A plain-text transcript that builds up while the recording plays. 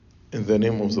In the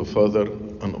name of the Father,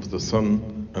 and of the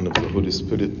Son, and of the Holy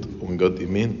Spirit, one God,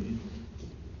 Amen.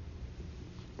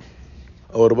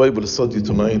 Our Bible study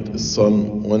tonight is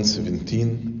Psalm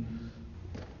 117.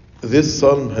 This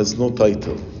psalm has no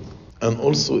title, and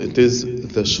also it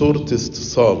is the shortest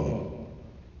psalm,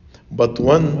 but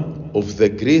one of the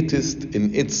greatest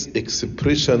in its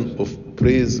expression of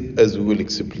praise, as we will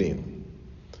explain.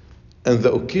 And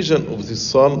the occasion of this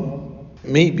psalm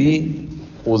maybe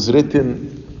was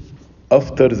written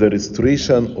after the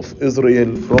restoration of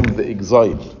Israel from the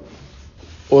exile,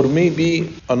 or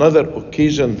maybe another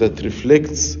occasion that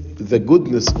reflects the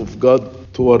goodness of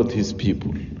God toward his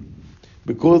people.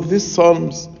 Because this psalm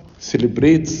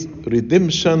celebrates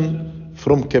redemption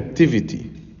from captivity.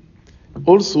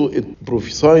 Also, it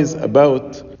prophesies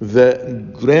about the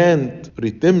grand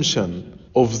redemption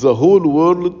of the whole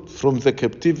world from the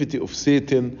captivity of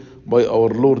Satan by our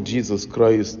Lord Jesus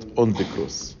Christ on the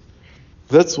cross.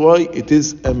 That's why it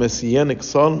is a messianic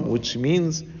psalm, which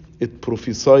means it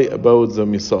prophesies about the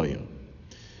Messiah.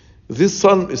 This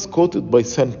psalm is quoted by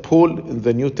St. Paul in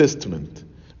the New Testament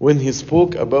when he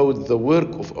spoke about the work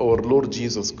of our Lord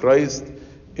Jesus Christ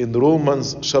in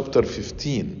Romans chapter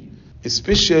 15,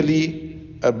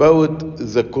 especially about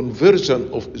the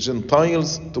conversion of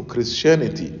Gentiles to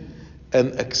Christianity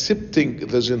and accepting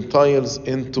the Gentiles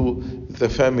into the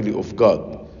family of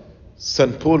God.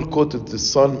 St. Paul quoted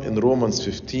this psalm in Romans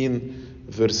 15,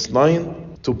 verse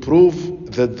 9, to prove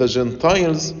that the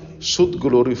Gentiles should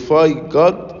glorify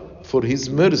God for his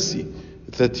mercy,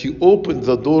 that he opened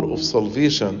the door of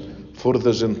salvation for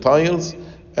the Gentiles,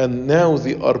 and now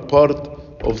they are part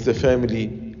of the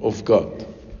family of God.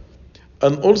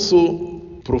 And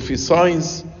also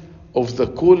prophesies of the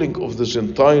calling of the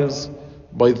Gentiles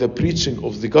by the preaching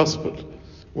of the gospel,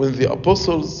 when the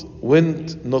apostles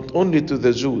went not only to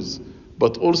the Jews,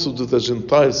 but also to the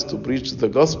Gentiles to preach the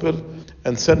gospel.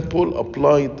 And St. Paul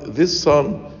applied this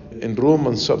psalm in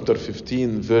Romans chapter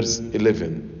 15, verse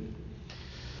 11.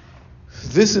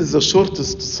 This is the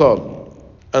shortest psalm,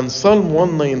 and Psalm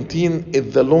 119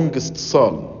 is the longest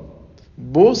psalm.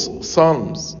 Both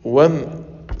Psalms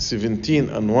 117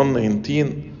 and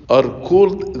 119 are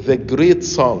called the great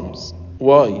psalms.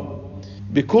 Why?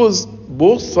 Because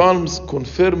both psalms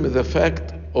confirm the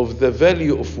fact of the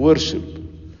value of worship,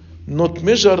 not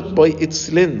measured by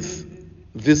its length.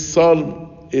 This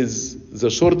psalm is the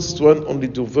shortest one, only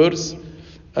 2 verses,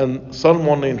 and Psalm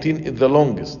 119 is the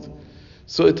longest.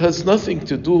 So it has nothing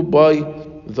to do by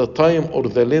the time or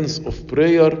the length of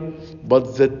prayer,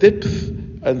 but the depth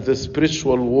and the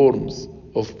spiritual warmth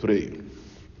of prayer.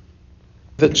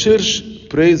 The church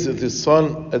prays this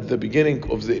psalm at the beginning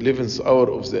of the 11th hour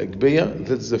of the Agpeya.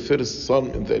 That's the first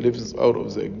psalm in the 11th hour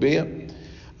of the Agpeya.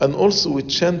 And also we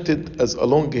chanted as a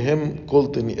long hymn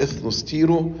called the Ethnos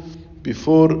Tiro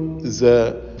before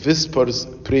the Vespers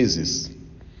praises.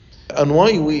 And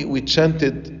why we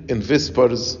chanted in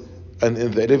Vespers and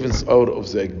in the 11th hour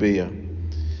of the Agpeya?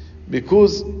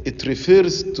 Because it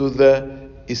refers to the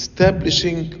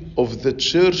establishing of the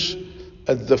church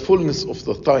at the fullness of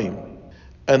the time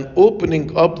and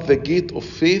opening up the gate of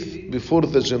faith before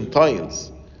the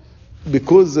Gentiles.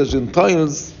 Because the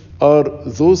Gentiles are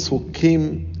those who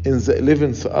came in the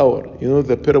 11th hour. You know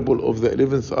the parable of the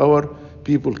 11th hour?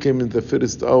 People came in the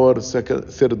first hour, second,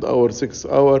 third hour, sixth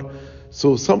hour.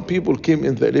 So some people came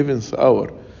in the 11th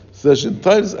hour. The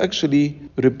Gentiles actually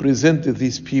represented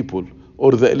these people,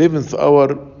 or the 11th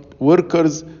hour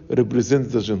workers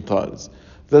represent the Gentiles.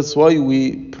 That's why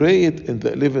we pray it in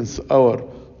the 11th hour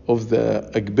of the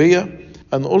Agpeya,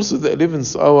 and also the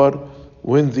 11th hour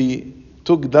when they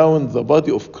took down the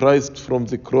body of Christ from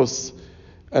the cross,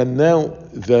 and now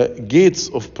the gates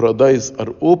of paradise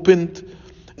are opened.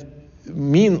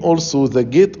 Mean also the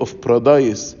gate of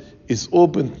paradise is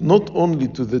opened not only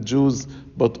to the Jews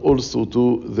but also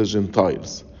to the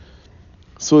Gentiles.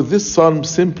 So this psalm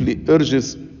simply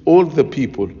urges all the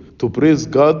people to praise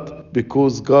God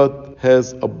because God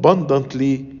has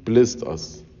abundantly blessed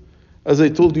us. As I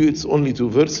told you, it's only 2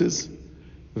 verses.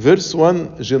 Verse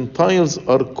 1, Gentiles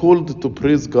are called to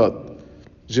praise God.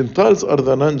 Gentiles are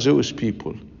the non-Jewish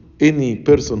people. Any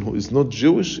person who is not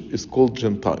Jewish is called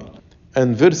Gentile.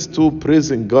 And verse 2,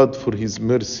 praising God for his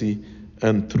mercy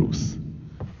and truth.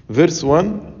 Verse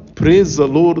 1, praise the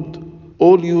Lord,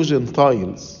 all you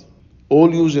Gentiles.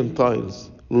 All you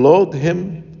Gentiles. Laud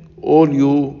him, all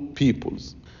you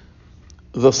peoples.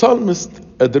 The psalmist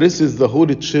addresses the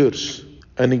Holy Church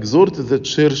and exhorts the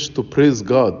church to praise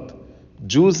God,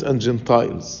 Jews and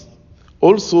Gentiles.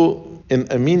 Also in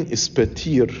Amin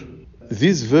Ispatir,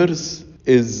 this verse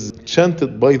is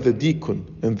chanted by the deacon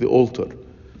in the altar.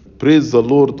 Praise the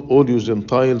Lord, all you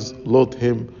Gentiles, laud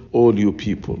him, all you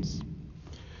peoples.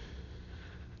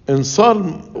 In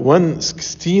Psalm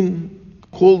 116,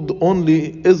 called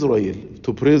only Israel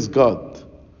to praise God,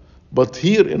 but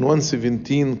here in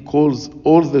 117 calls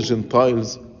all the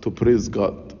Gentiles to praise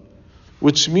God,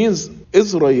 which means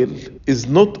Israel is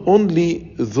not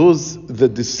only the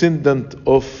descendant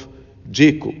of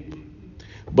Jacob,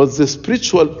 but the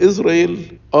spiritual Israel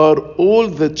are all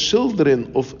the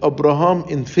children of Abraham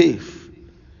in faith.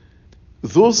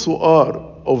 Those who are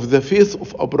of the faith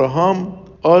of Abraham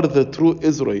are the true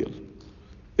Israel.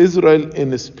 Israel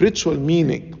in a spiritual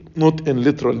meaning, not in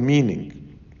literal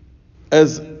meaning.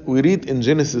 As we read in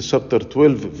Genesis chapter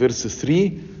 12, verse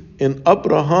 3, in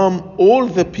Abraham all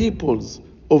the peoples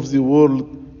of the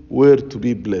world were to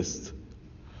be blessed.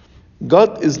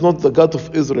 God is not the God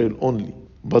of Israel only,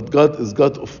 but God is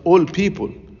God of all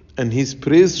people, and his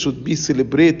praise should be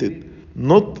celebrated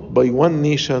not by one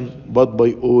nation, but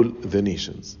by all the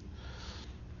nations.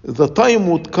 The time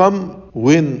would come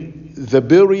when the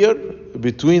barrier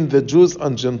between the Jews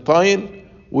and Gentile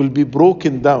will be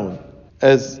broken down,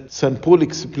 as St. Paul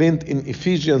explained in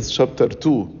Ephesians chapter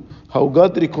 2, how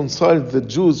God reconciled the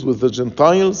Jews with the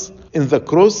Gentiles in the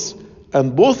cross,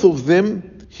 and both of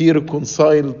them he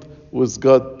reconciled with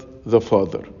God the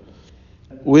Father.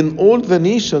 When all the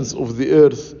nations of the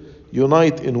earth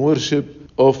unite in worship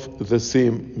of the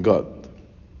same God.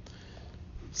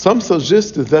 Some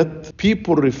suggest that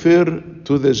people refer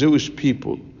to the Jewish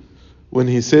people when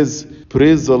he says,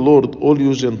 praise the Lord, all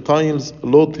you Gentiles,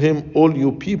 laud him, all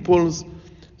you peoples.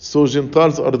 So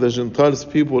Gentiles are the Gentiles,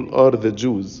 people are the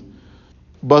Jews.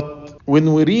 But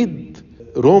when we read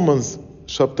Romans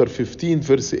chapter 15,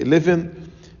 verse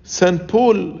 11, St.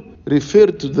 Paul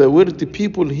referred to the word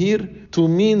people here to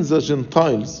mean the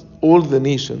Gentiles, all the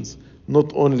nations,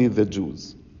 not only the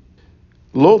Jews.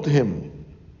 Laud him.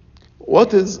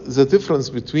 What is the difference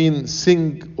between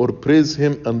sing or praise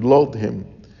him and laud him?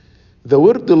 The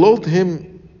word laud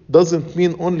him doesn't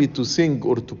mean only to sing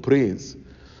or to praise,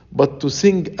 but to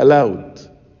sing aloud.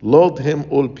 Laud him,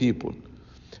 all people.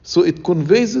 So it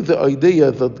conveys the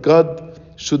idea that God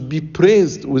should be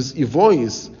praised with a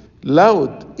voice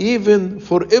loud, even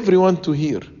for everyone to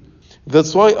hear.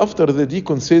 That's why after the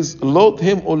deacon says, laud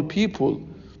him, all people,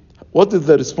 what is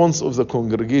the response of the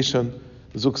congregation?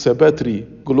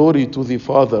 Zuxapatri, glory to the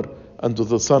Father, and to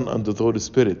the Son, and to the Holy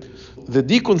Spirit. The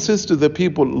deacon says to the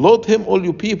people, laud him, all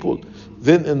you people.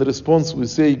 Then in response we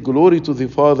say, glory to the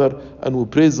Father, and we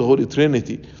praise the Holy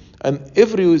Trinity. And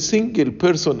every single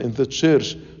person in the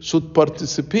church should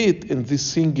participate in this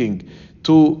singing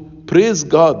to praise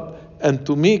God and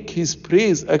to make his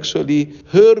praise actually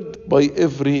heard by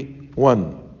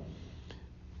everyone.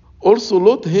 Also,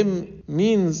 laud him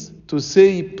means to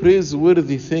say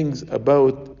praiseworthy things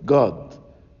about God.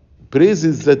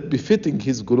 Praises that befitting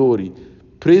his glory.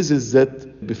 Praises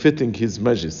that befitting his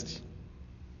majesty.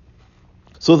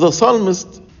 So the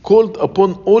psalmist called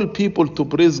upon all people to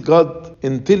praise God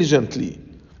intelligently,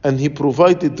 and he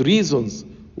provided reasons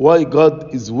why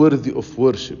God is worthy of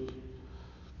worship.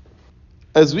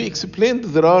 As we explained,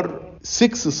 there are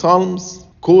 6 psalms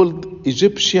called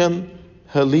Egyptian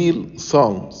Hallel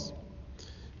Psalms.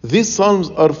 These psalms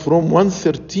are from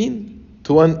 113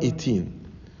 to 118.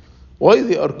 Why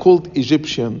they are called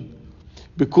Egyptian?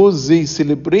 Because they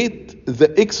celebrate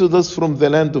the exodus from the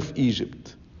land of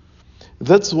Egypt.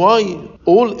 That's why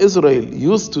all Israel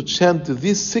used to chant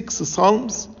these 6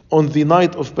 psalms on the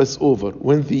night of Passover.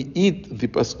 When they eat the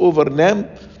Passover lamb,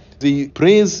 they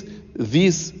praise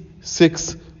these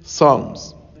 6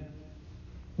 psalms.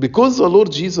 Because the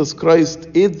Lord Jesus Christ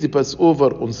ate the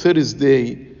Passover on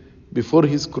Thursday before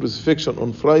his crucifixion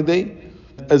on Friday,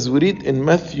 as we read in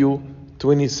Matthew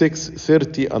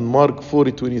 26:30 and Mark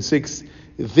 4:26,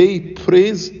 they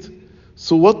praised.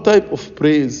 So what type of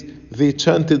praise? They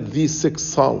chanted these 6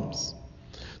 psalms.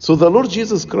 So the Lord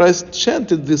Jesus Christ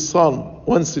chanted this Psalm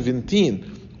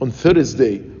 117 on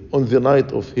Thursday, on the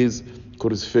night of his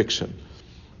crucifixion.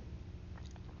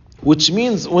 Which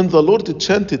means when the Lord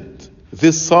chanted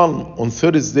this Psalm on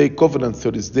Thursday, Covenant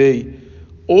Thursday,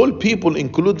 all people,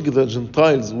 including the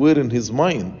Gentiles, were in his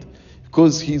mind,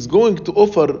 because he's going to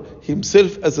offer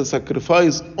himself as a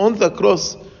sacrifice on the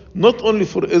cross, not only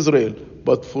for Israel,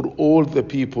 but for all the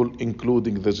people,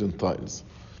 including the Gentiles.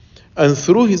 And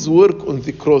through his work on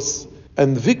the cross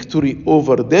and victory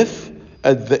over death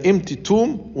at the empty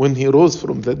tomb, when he rose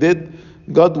from the dead,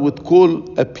 God would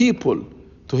call a people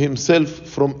to himself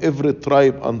from every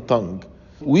tribe and tongue.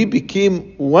 We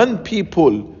became one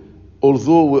people,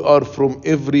 although we are from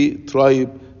every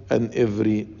tribe and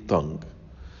every tongue.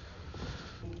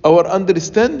 Our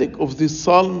understanding of this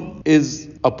psalm is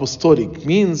apostolic,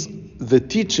 means the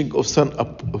teaching of St.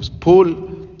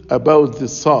 Paul about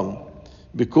this psalm,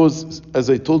 because as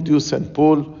I told you, St.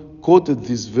 Paul quoted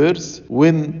this verse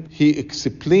when he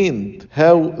explained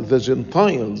how the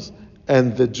Gentiles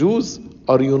and the Jews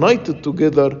are united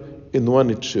together in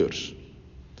one church.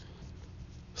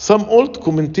 Some old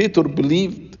commentator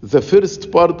believed the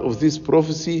first part of this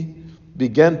prophecy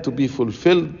began to be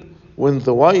fulfilled when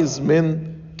the wise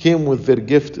men came with their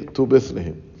gift to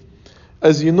Bethlehem.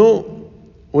 As you know,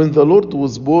 when the Lord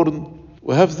was born,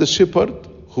 we have the shepherd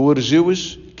who were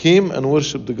Jewish came and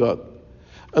worshipped God.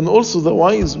 And also the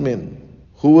wise men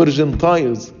who were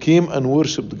Gentiles came and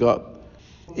worshipped God.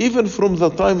 Even from the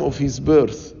time of his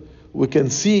birth, we can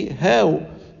see how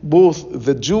both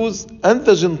the Jews and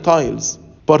the Gentiles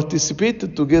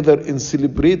participated together in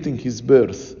celebrating his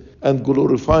birth and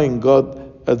glorifying God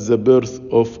at the birth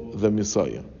of the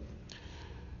Messiah.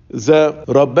 The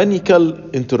rabbinical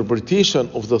interpretation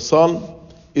of the psalm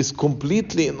is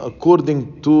completely in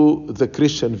according to the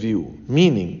Christian view,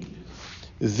 meaning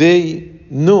they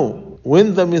know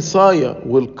when the Messiah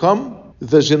will come,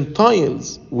 the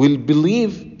Gentiles will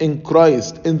believe in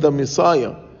Christ, in the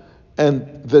Messiah,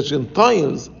 and the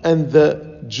Gentiles and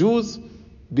the Jews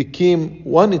became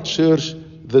one church,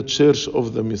 the church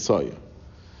of the Messiah.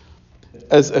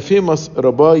 As a famous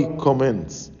rabbi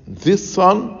comments, this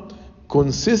psalm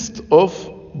consists of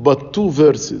but 2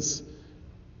 verses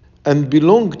and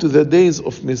belong to the days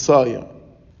of Messiah.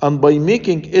 And by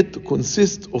making it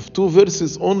consist of 2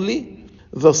 verses only,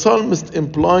 the psalmist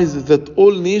implies that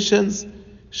all nations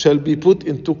shall be put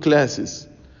in 2 classes.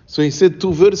 So he said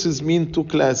 2 verses mean 2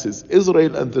 classes,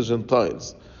 Israel and the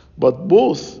Gentiles, but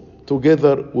both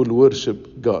together will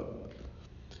worship God.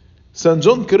 St.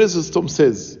 John Chrysostom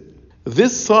says,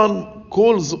 this psalm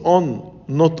calls on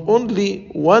not only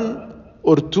 1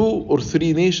 or 2 or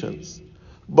 3 nations,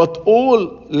 but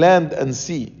all land and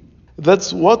sea.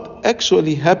 That's what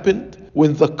actually happened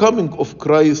when the coming of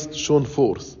Christ shone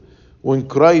forth. When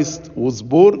Christ was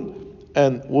born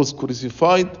and was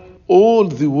crucified, all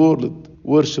the world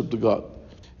worshipped God.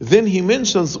 Then he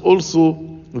mentions also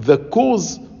the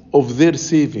cause of their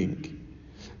saving.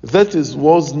 That is,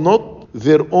 was not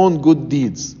their own good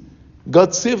deeds.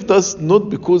 God saved us not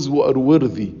because we are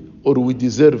worthy or we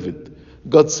deserve it.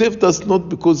 God saved us not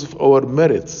because of our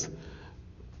merits,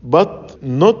 but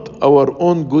not our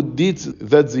own good deeds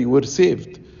that they were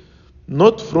saved.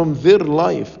 Not from their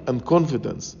life and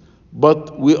confidence,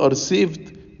 but we are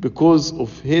saved because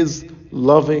of His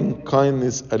loving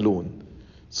kindness alone.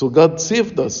 So God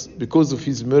saved us because of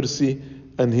His mercy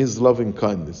and His loving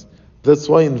kindness. That's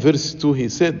why in verse 2 He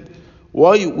said,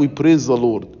 why we praise the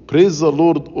Lord? Praise the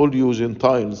Lord, all you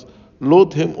Gentiles.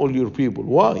 Laud Him, all your people.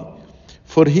 Why?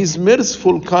 For His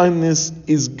merciful kindness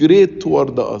is great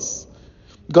toward us.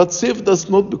 God saved us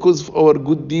not because of our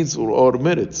good deeds or our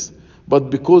merits, but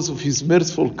because of His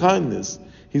merciful kindness.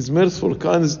 His merciful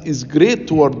kindness is great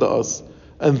toward us,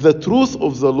 and the truth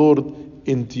of the Lord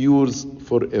endures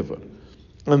forever.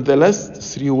 And the last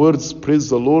 3 words, praise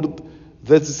the Lord,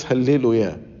 that is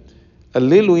Hallelujah.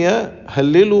 Hallelujah,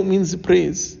 Hallelu means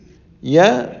praise.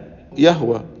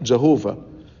 Yahweh, Jehovah.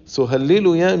 So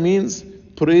Hallelujah means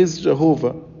praise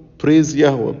Jehovah, praise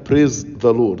Yahweh, praise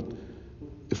the Lord.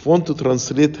 If one to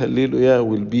translate Hallelujah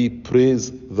will be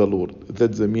praise the Lord.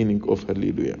 That's the meaning of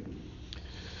Hallelujah.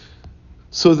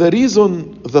 So the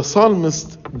reason the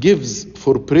psalmist gives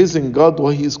for praising God,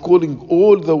 why he is calling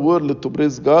all the world to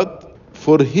praise God,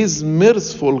 for His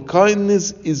merciful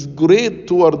kindness is great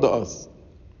toward us.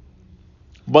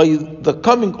 By the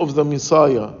coming of the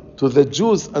Messiah to the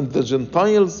Jews and the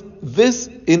Gentiles, this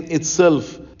in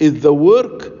itself is the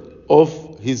work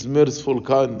of His merciful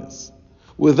kindness.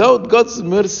 Without God's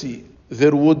mercy,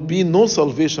 there would be no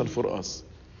salvation for us.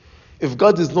 If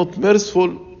God is not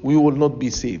merciful, we will not be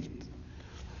saved.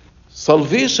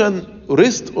 Salvation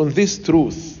rests on this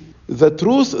truth. The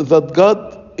truth that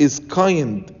God is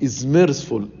kind, is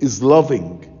merciful, is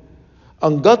loving.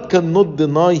 And God cannot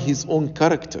deny His own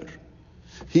character.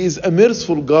 He is a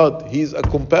merciful God. He is a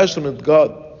compassionate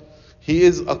God. He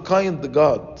is a kind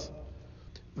God.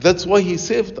 That's why He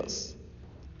saved us.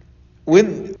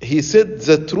 When He said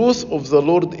the truth of the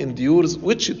Lord endures,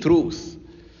 which truth?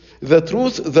 The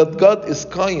truth that God is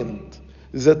kind.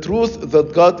 The truth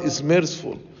that God is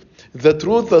merciful. The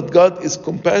truth that God is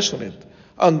compassionate.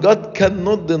 And God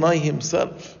cannot deny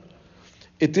Himself.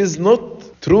 It is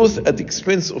not truth at the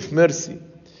expense of mercy.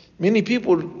 Many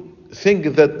people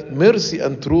think that mercy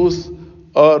and truth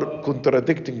are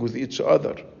contradicting with each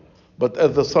other. But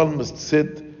as the psalmist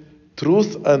said,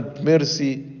 truth and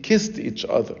mercy kissed each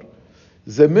other.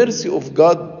 The mercy of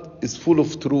God is full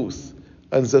of truth,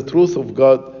 and the truth of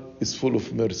God is full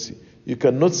of mercy. You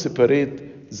cannot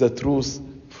separate the truth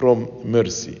from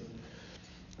mercy.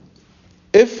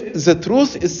 If the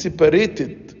truth is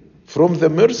separated from the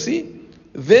mercy,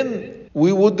 then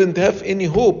we wouldn't have any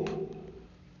hope.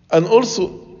 And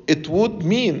also, it would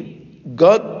mean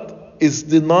God is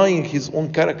denying his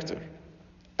own character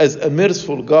as a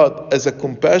merciful God, as a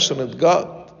compassionate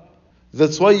God.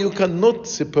 That's why you cannot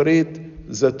separate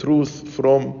the truth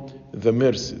from the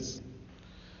mercies.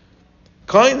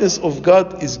 Kindness of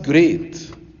God is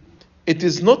great. It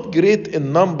is not great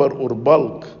in number or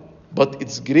bulk, but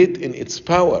it's great in its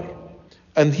power.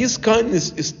 And his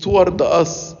kindness is toward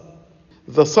us.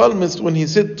 The psalmist, when he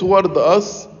said toward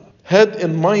us, had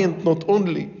in mind not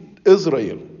only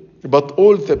Israel, but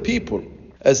all the people,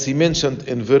 as he mentioned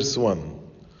in verse 1.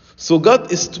 So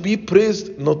God is to be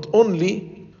praised not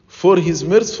only for his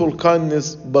merciful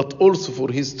kindness, but also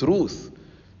for his truth.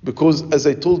 Because as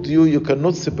I told you, you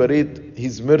cannot separate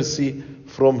his mercy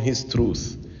from his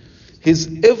truth.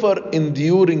 His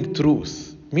ever-enduring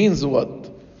truth means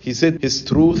what? He said his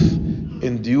truth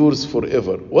endures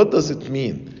forever. What does it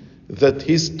mean? That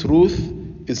his truth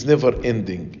is never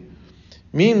ending.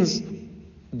 Means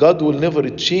God will never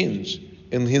change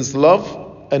in his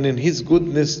love and in his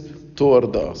goodness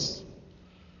toward us.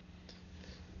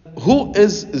 Who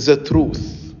is the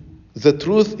truth? The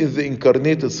truth is the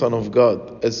incarnated Son of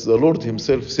God. As the Lord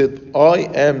himself said, I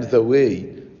am the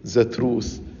way, the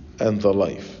truth, and the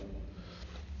life.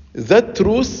 That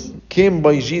truth came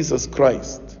by Jesus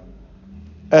Christ.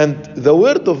 And the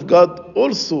Word of God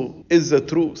also is the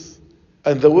truth.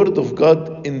 And the Word of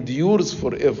God endures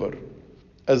forever.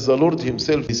 As the Lord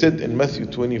himself, he said in Matthew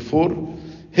 24,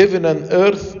 heaven and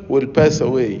earth will pass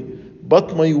away,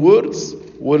 but my words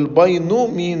will by no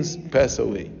means pass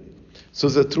away. So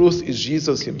the truth is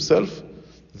Jesus himself.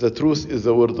 The truth is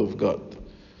the Word of God.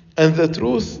 And the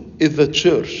truth is the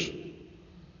church.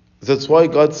 That's why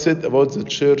God said about the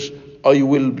church, I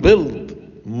will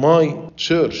build my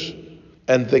church,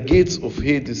 and the gates of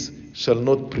Hades shall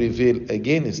not prevail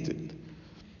against it.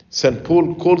 St.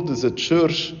 Paul called the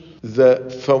church the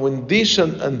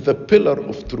foundation and the pillar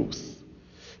of truth.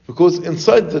 Because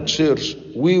inside the church,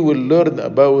 we will learn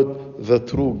about the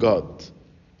true God.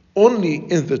 Only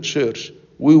in the church,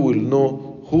 we will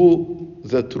know who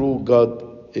the true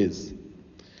God is.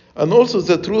 And also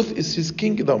the truth is his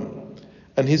kingdom.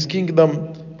 And his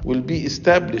kingdom will be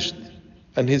established.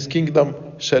 And his kingdom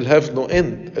shall have no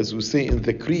end, as we say in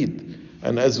the Creed.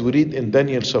 And as we read in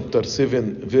Daniel chapter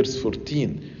 7, verse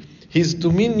 14. His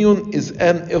dominion is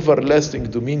an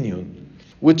everlasting dominion,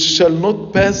 which shall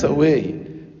not pass away,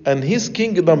 and his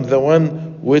kingdom the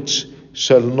one which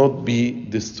shall not be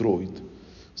destroyed.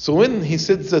 So when he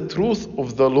said the truth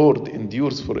of the Lord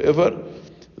endures forever,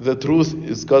 the truth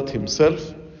is God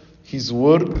himself, his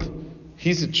word,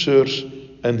 his church,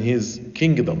 and his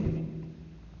kingdom.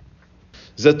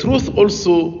 The truth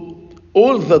also,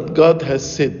 all that God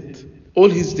has said, all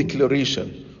his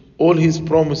declaration, all his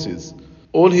promises,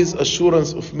 all his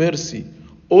assurance of mercy,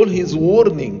 all his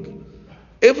warning,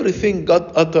 everything God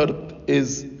uttered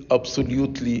is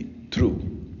absolutely true.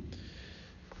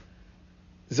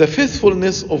 The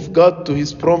faithfulness of God to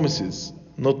his promises,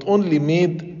 not only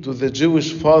made to the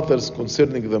Jewish fathers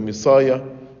concerning the Messiah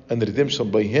and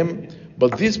redemption by him,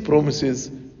 but these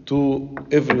promises to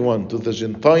everyone, to the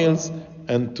Gentiles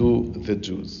and to the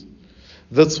Jews.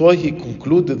 That's why he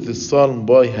concluded this psalm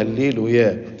by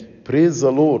Hallelujah, praise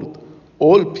the Lord.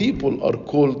 All people are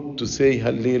called to say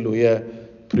Hallelujah,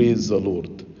 praise the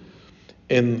Lord.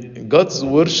 In God's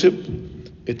worship,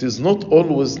 it is not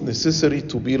always necessary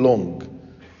to be long.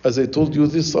 As I told you,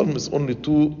 this psalm is only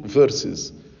 2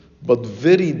 verses, but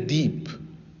very deep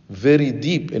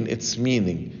in its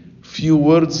meaning. Few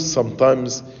words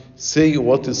sometimes say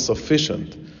what is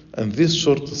sufficient. And this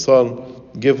short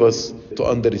psalm gives us to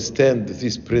understand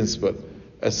this principle.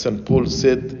 As St. Paul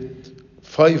said,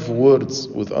 5 words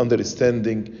with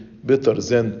understanding better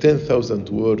than 10,000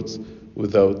 words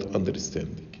without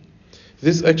understanding.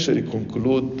 This actually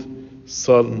concludes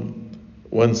Psalm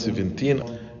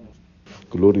 117.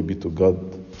 Glory be to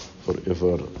God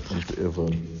forever and ever.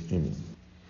 Amen.